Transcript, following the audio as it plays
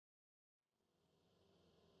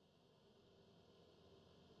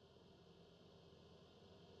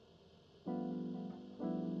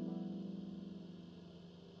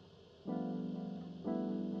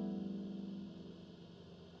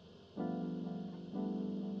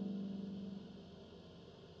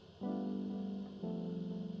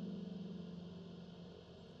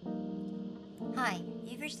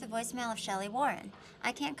You've reached the voicemail of Shelly Warren.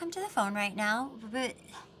 I can't come to the phone right now, but...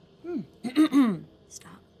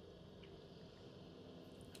 Stop.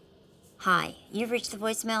 Hi, you've reached the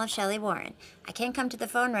voicemail of Shelly Warren. I can't come to the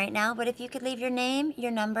phone right now, but if you could leave your name,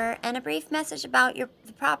 your number, and a brief message about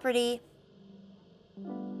the property...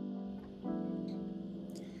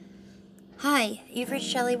 Hi, you've reached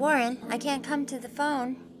Shelly Warren. I can't come to the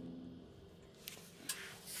phone.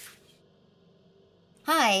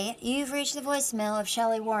 Hi, you've reached the voicemail of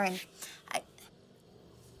Shelly Warren.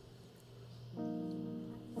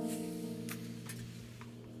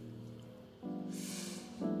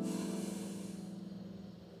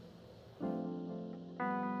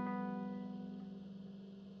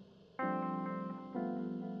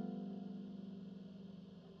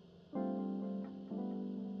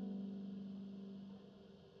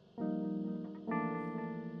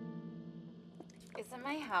 Isn't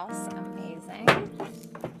my house amazing?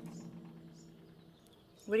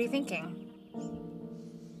 What are you thinking?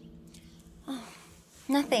 Oh,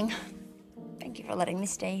 nothing. Thank you for letting me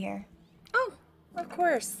stay here. Oh, of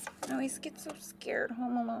course. I always get so scared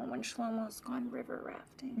home alone when Shlomo's gone river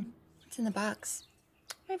rafting. What's in the box?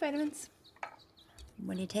 My vitamins.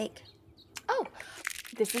 What do you take? Oh,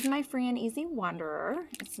 this is my free and easy Wanderer.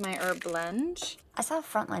 It's my herb blend. I saw a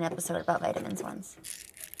Frontline episode about vitamins once.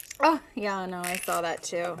 Oh, yeah, no, I saw that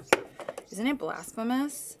too. Isn't it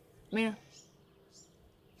blasphemous? I mean,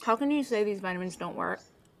 how can you say these vitamins don't work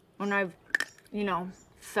when I've,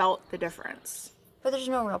 felt the difference? But there's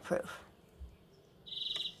no real proof.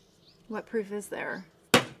 What proof is there?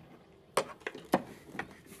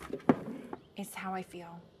 It's how I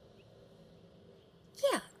feel.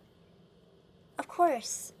 Yeah. Of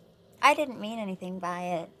course. I didn't mean anything by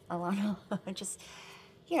it, Alana. Just,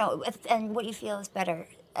 and what you feel is better.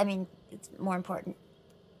 I mean, it's more important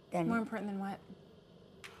than... More important than what?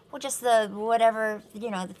 Well, just the whatever,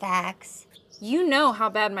 the facts. You know how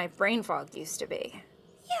bad my brain fog used to be.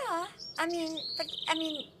 Yeah,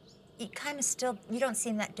 you kind of still, you don't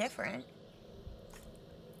seem that different.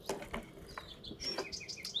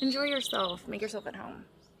 Enjoy yourself. Make yourself at home.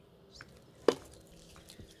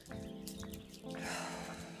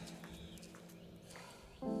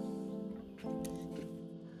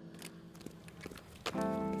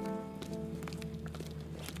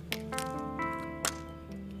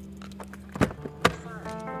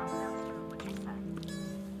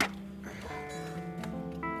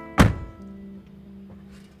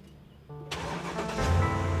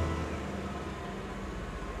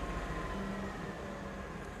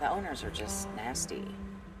 The owners are just nasty.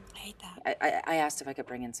 I hate that. I asked if I could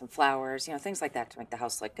bring in some flowers, things like that to make the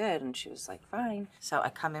house look good, and she was like, fine. So I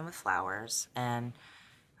come in with flowers and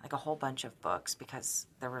like a whole bunch of books because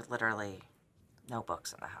there were literally no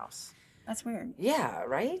books in the house. That's weird. Yeah,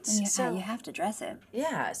 right? And so you have to dress it.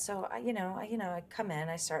 Yeah, so I come in,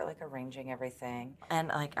 I start like arranging everything, and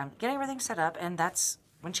like I'm getting everything set up, and that's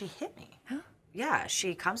when she hit me. Huh? Yeah,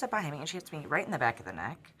 she comes up behind me and she hits me right in the back of the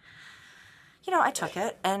neck. I took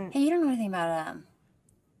it, and... Hey, you don't know anything about,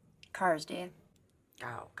 cars, do you?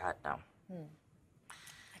 Oh, God, no.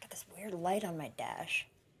 I got this weird light on my dash.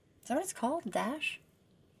 Is that what it's called? Dash?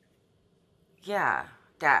 Yeah,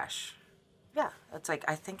 dash. Yeah, it's like,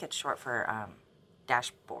 I think it's short for,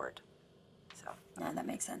 dashboard, so. No, that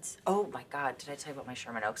makes sense. Oh, my God, did I tell you about my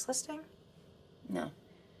Sherman Oaks listing? No.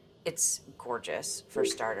 It's gorgeous, for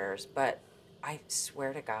starters, but I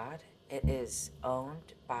swear to God, it is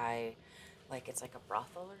owned by... Like, it's like a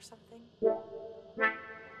brothel or something.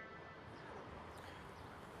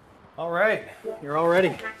 All right, you're all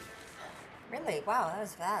ready. Really? Wow, that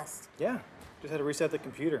was fast. Yeah, just had to reset the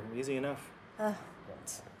computer. Easy enough.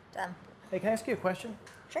 It's done. Hey, can I ask you a question?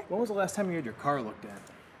 Sure. When was the last time you had your car looked at?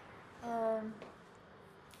 I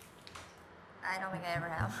don't think I ever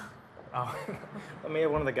have. Oh, let me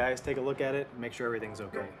have one of the guys take a look at it and make sure everything's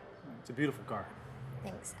okay. It's a beautiful car.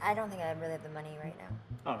 Thanks. I don't think I really have the money right now.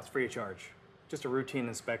 Oh, it's free of charge. Just a routine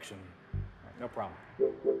inspection. All right, no problem.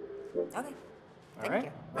 Okay. All right?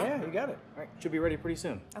 you. Yeah, you got it. All right, should be ready pretty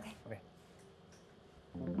soon. Okay. Okay.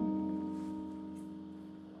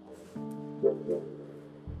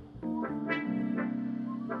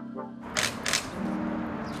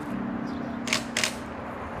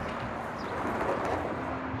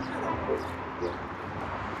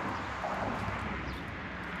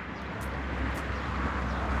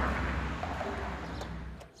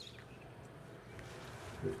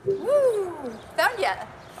 Woo! Found ya.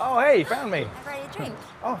 Oh, hey, you found me. I'm ready to drink.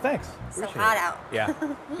 Oh, thanks. So Appreciate hot it. out. Yeah.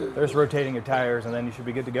 There's rotating your tires, and then you should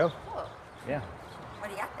be good to go. Cool. Yeah. What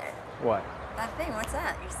do you got there? What? That thing, what's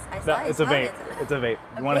that? I No, saw you it's a smoking vape. it. It's a vape.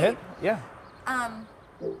 A You want to hit? vape? Yeah.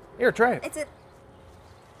 Here, try it. It's a...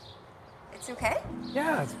 It's okay?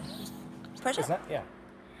 Yeah. Push it? It's not, yeah.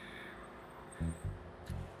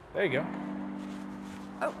 There you go.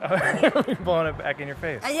 Oh. You're blowing it back in your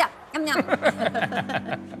face. Yeah. Yum, yum.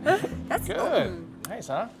 That's Good. Nice,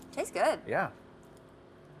 huh? Tastes good. Yeah.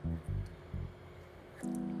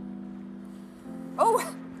 Oh,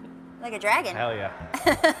 like a dragon. Hell yeah.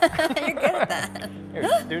 You're good at that.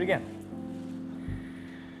 Here, do it again.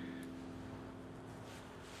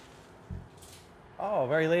 Oh,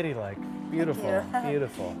 very ladylike. Beautiful. Thank you.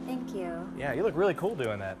 Beautiful. Thank you. Yeah, you look really cool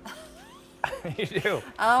doing that. You do.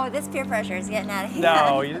 Oh, this peer pressure is getting out of hand.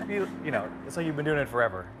 No, you know, it's like you've been doing it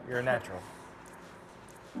forever. You're a natural.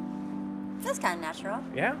 Feels kind of natural.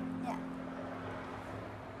 Yeah? Yeah.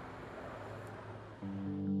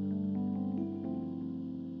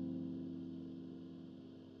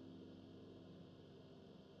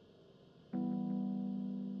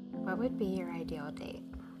 What would be your ideal date?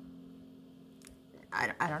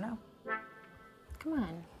 I don't know. Come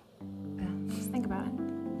on. Just think about it.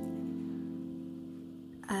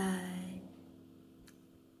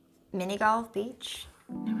 Mini golf, beach.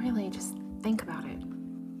 No, really, just think about it.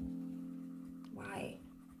 Why?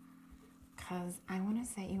 Because I want to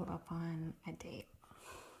set you up on a date.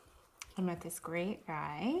 I met this great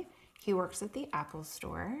guy. He works at the Apple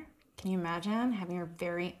store. Can you imagine having your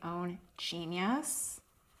very own genius?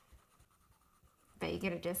 Bet you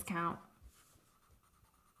get a discount.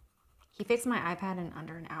 He fixed my iPad in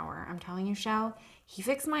under an hour. I'm telling you, Shell, he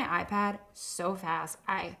fixed my iPad so fast,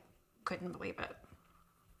 I couldn't believe it.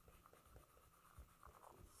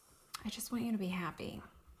 I just want you to be happy.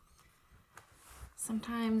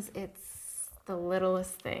 Sometimes it's the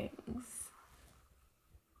littlest things.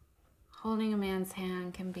 Holding a man's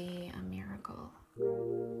hand can be a miracle.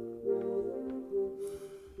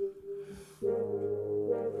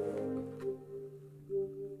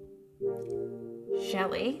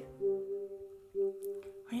 Shelly.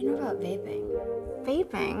 What do you know about vaping?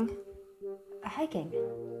 Vaping? Hiking.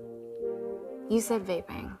 You said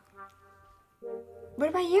vaping. What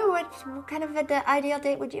about you? What kind of an ideal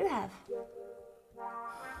date would you have?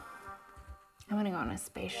 I want to go on a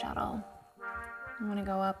space shuttle. I want to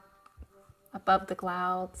go up above the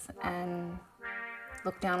clouds and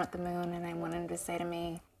look down at the moon, and I want him to say to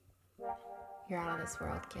me, "You're out of this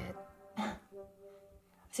world, kid."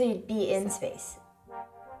 So you'd be in space.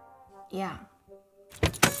 Yeah.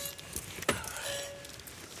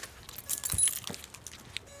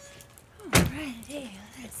 Alrighty,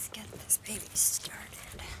 let's get this baby started.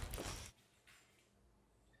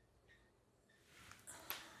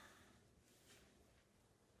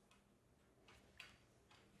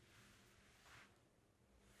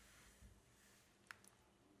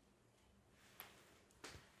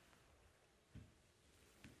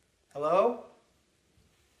 Hello?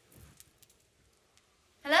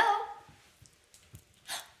 Hello?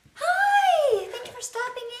 Hi! Thank you for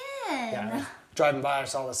stopping in. Yeah, driving by, I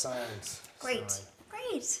saw the signs. Great, Sorry.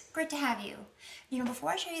 great. Great to have you. You know, before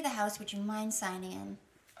I show you the house, would you mind signing in?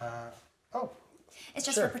 Oh, It's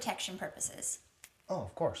just sure. for protection purposes. Oh,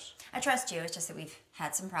 of course. I trust you, it's just that we've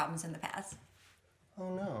had some problems in the past.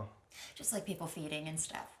 Oh, no. Just like people feeding and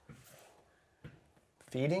stuff.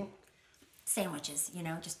 Feeding? Sandwiches, you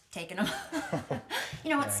know, just taking them. You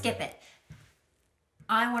know what, skip it.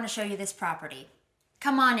 I want to show you this property.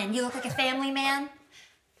 Come on in, you look like a family man.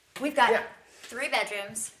 We've got 3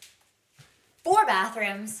 bedrooms, 4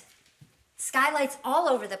 bathrooms, skylights all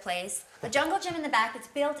over the place, a jungle gym in the back that's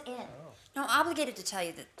built in. Now, I'm obligated to tell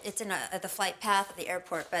you that it's in the flight path of the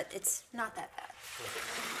airport, but it's not that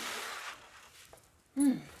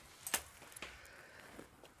bad.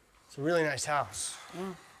 It's a really nice house.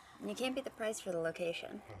 Yeah. And you can't beat the price for the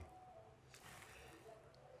location.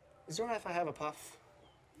 Is it all right if I have a puff?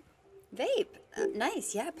 Vape.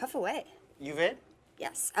 Nice, yeah, puff away. You vape?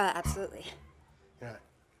 Yes, absolutely. Yeah.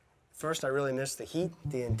 First, I really miss the heat,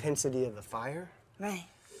 the intensity of the fire. Right,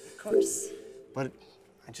 of course. But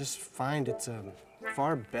I just find it's a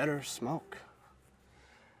far better smoke.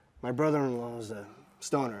 My brother-in-law is a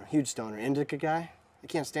stoner, huge stoner, indica guy. I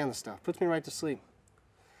can't stand the stuff. Puts me right to sleep.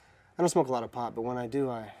 I don't smoke a lot of pot, but when I do,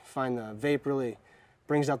 I find the vape really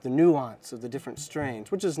brings out the nuance of the different strains,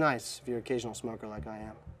 which is nice if you're an occasional smoker like I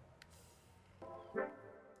am.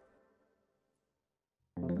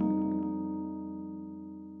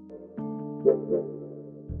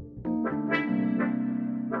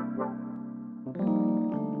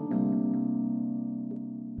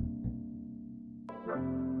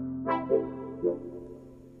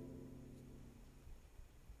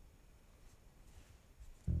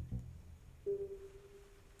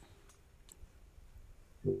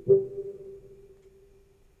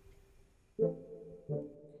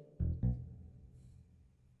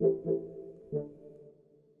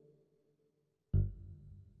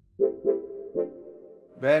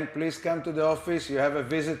 Ben, please come to the office. You have a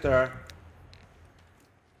visitor.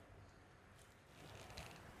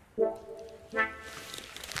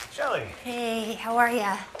 Shelly. Hey, how are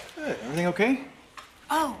ya? Good. Everything okay?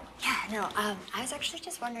 Oh, yeah, no, I was actually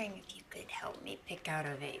just wondering if you could help me pick out a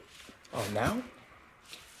vape. Oh, now?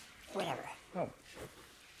 Whatever. Oh.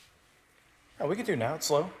 Oh, we can do now. It's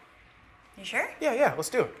slow. You sure? Yeah, let's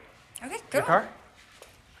do it. Okay, cool. Your car?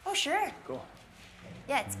 Oh, sure. Cool.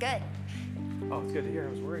 Yeah, it's good. Oh, it's good to hear.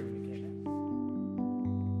 I was worried when you came in.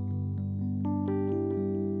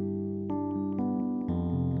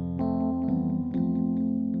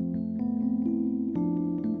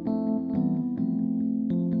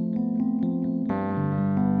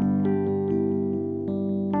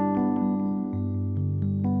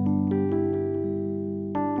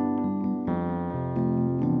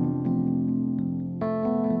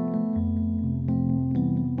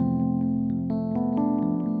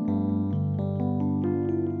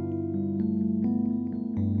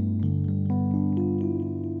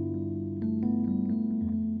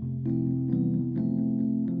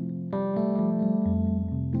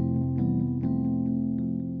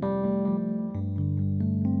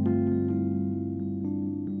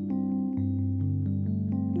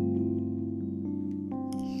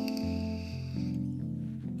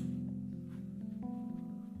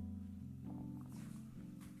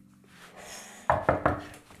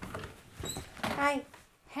 Hi.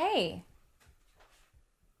 Hey,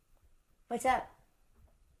 What's up?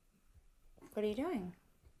 what are you doing?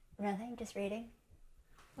 Nothing, just reading.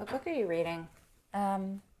 What book are you reading?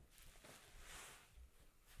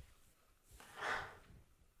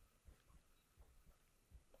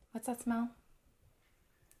 What's that smell?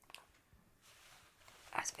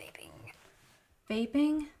 I was vaping.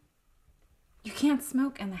 Vaping? You can't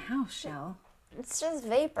smoke in the house, Shell. It's just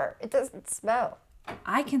vapor. It doesn't smell.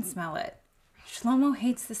 I can smell it. Shlomo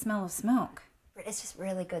hates the smell of smoke. It's just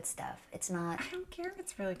really good stuff. It's not... I don't care if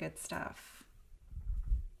it's really good stuff.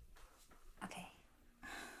 Okay.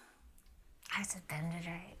 I suspended,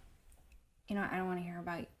 right? You know, I don't want to hear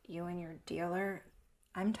about you and your dealer.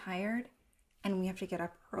 I'm tired, and we have to get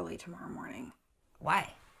up early tomorrow morning.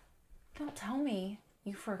 Why? Don't tell me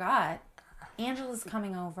you forgot. Angela's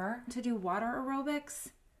coming over to do water aerobics.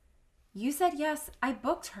 You said yes. I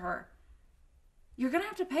booked her. You're going to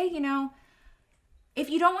have to pay, you know. If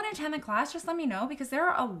you don't want to attend the class, just let me know, because there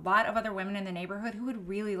are a lot of other women in the neighborhood who would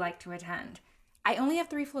really like to attend. I only have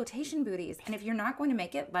 3 flotation booties, and if you're not going to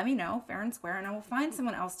make it, let me know, fair and square, and I will find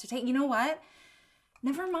someone else to take. You know what?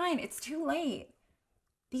 Never mind. It's too late.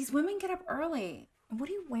 These women get up early. And what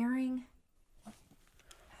are you wearing?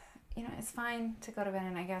 You know, it's fine to go to bed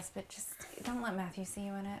in, I guess, but just don't let Matthew see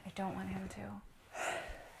you in it. I don't want him to.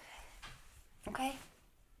 Okay.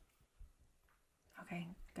 Okay,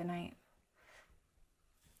 good night.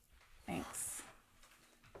 Thanks.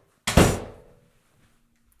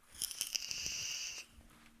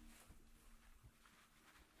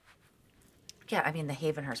 Yeah, I mean, the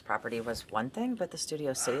Havenhurst property was one thing, but the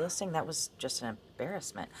Studio City listing, that was just an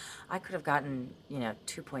embarrassment. I could have gotten,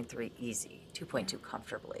 2.3 easy, 2.2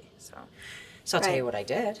 comfortably. So I'll tell you what I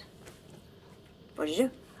did. What did you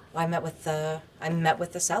do? Well, I met with the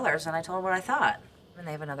sellers and I told them what I thought. And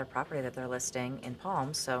they have another property that they're listing in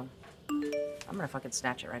Palm, so I'm gonna fucking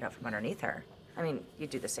snatch it right out from underneath her. I mean, you'd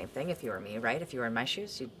do the same thing if you were me, right? If you were in my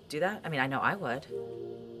shoes, you'd do that? I mean, I know I would.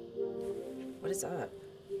 What is up?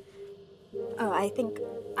 Oh,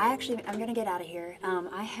 I'm gonna get out of here.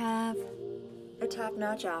 I have a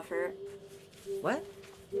top-notch offer. What?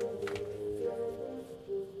 I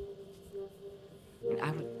mean,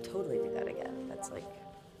 I would totally do that again. That's like,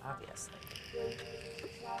 obviously.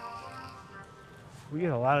 We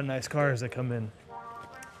get a lot of nice cars that come in.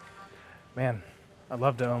 Man, I'd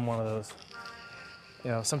love to own one of those.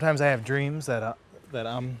 You know, sometimes I have dreams that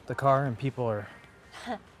I'm the car and people are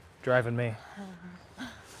driving me.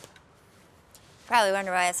 Probably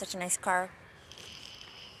wonder why I have such a nice car.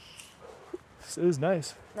 It is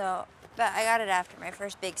nice. No, but I got it after my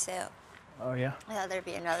first big sale. Oh, yeah? I thought there'd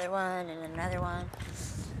be another one and another one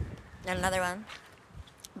and another one,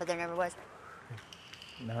 but there never was.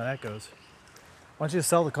 Now that goes. Why don't you just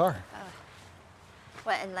sell the car?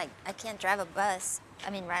 What, and like, I can't drive a bus.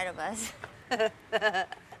 Ride a bus. In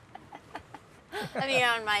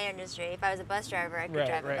my industry, if I was a bus driver, I could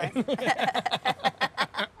drive a bus.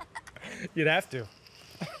 You'd have to.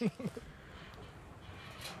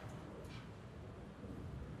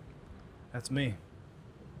 That's me.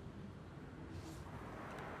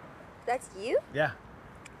 That's you? Yeah.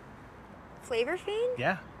 Flavor Fiend?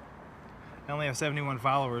 Yeah. I only have 71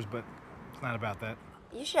 followers, but it's not about that.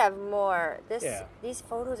 You should have more. Yeah. These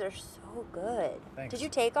photos are so good. Thanks. Did you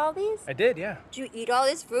take all these? I did, yeah. Did you eat all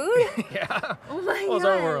this food? Yeah. Oh my Well, it was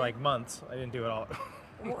god. over like months. I didn't do it all.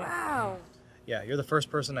 Wow. Yeah, you're the first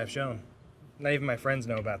person I've shown. Not even my friends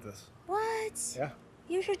know about this. What? Yeah.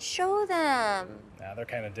 You should show them. Nah, they're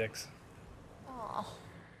kind of dicks. Oh,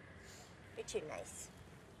 you're too nice.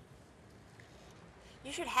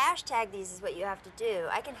 You should hashtag these is what you have to do.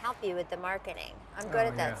 I can help you with the marketing. I'm good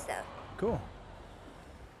at that stuff. Cool.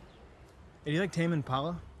 Hey, do you like Tame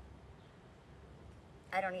Impala?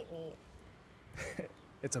 I don't eat meat.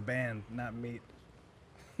 It's a band, not meat.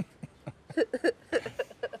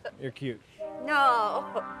 You're cute.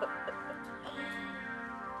 No.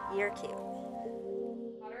 You're cute.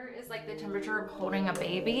 Water is like the temperature of holding a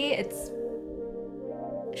baby. It's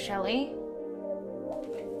Shelly.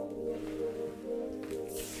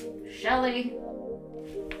 Shelly.